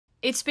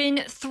It's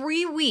been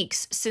 3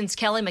 weeks since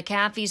Kelly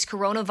McAfee's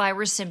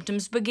coronavirus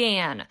symptoms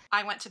began.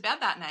 I went to bed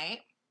that night.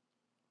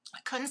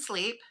 I couldn't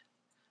sleep,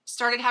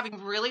 started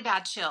having really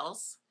bad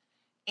chills,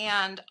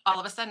 and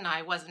all of a sudden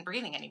I wasn't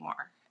breathing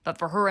anymore. But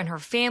for her and her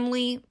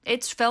family,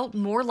 it's felt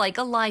more like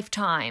a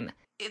lifetime.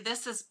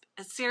 This is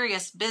a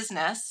serious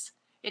business.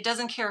 It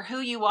doesn't care who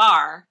you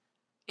are.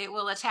 It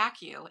will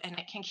attack you, and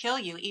it can kill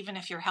you even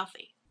if you're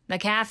healthy.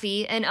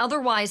 McAfee, an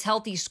otherwise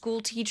healthy school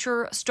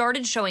teacher,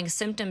 started showing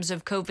symptoms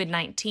of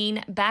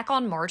COVID-19 back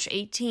on March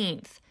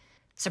 18th.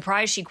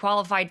 Surprised she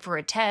qualified for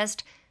a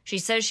test, she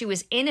says she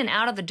was in and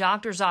out of the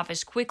doctor's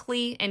office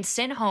quickly and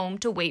sent home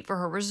to wait for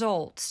her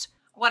results.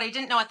 What I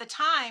didn't know at the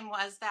time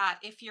was that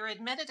if you're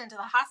admitted into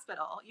the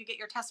hospital, you get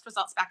your test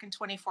results back in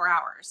 24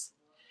 hours.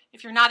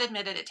 If you're not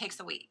admitted, it takes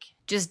a week.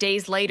 Just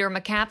days later,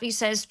 McAfee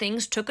says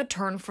things took a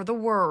turn for the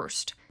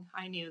worst.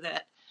 I knew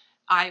that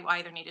I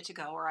either needed to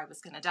go or I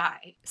was going to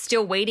die.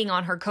 Still waiting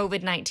on her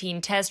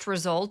COVID-19 test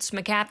results,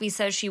 McAfee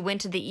says she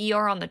went to the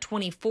ER on the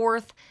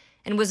 24th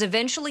and was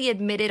eventually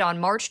admitted on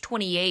March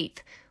 28th,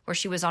 where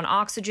she was on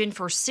oxygen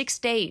for 6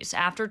 days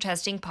after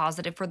testing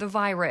positive for the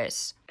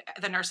virus.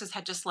 The nurses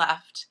had just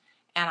left,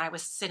 and I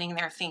was sitting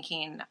there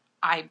thinking,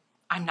 I'm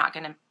not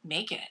going to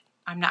make it.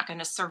 I'm not going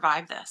to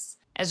survive this.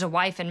 As a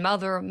wife and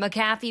mother,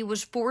 McAfee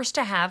was forced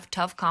to have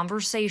tough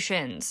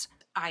conversations.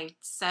 I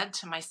said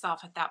to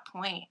myself at that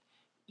point,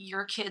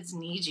 your kids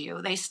need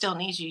you. They still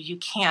need you. You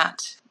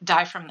can't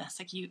die from this.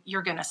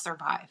 You're going to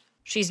survive.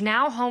 She's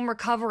now home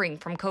recovering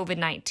from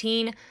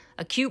COVID-19,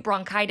 acute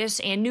bronchitis,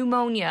 and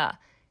pneumonia,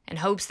 and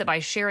hopes that by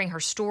sharing her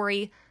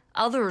story,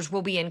 others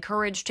will be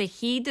encouraged to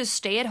heed the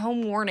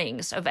stay-at-home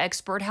warnings of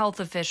expert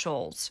health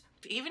officials.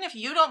 Even if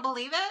you don't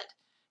believe it,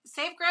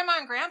 save grandma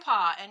and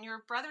grandpa and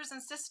your brothers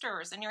and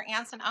sisters and your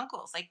aunts and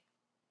uncles.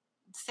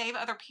 Save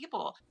other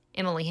people.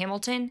 Emily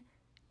Hamilton,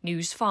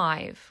 News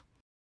 5.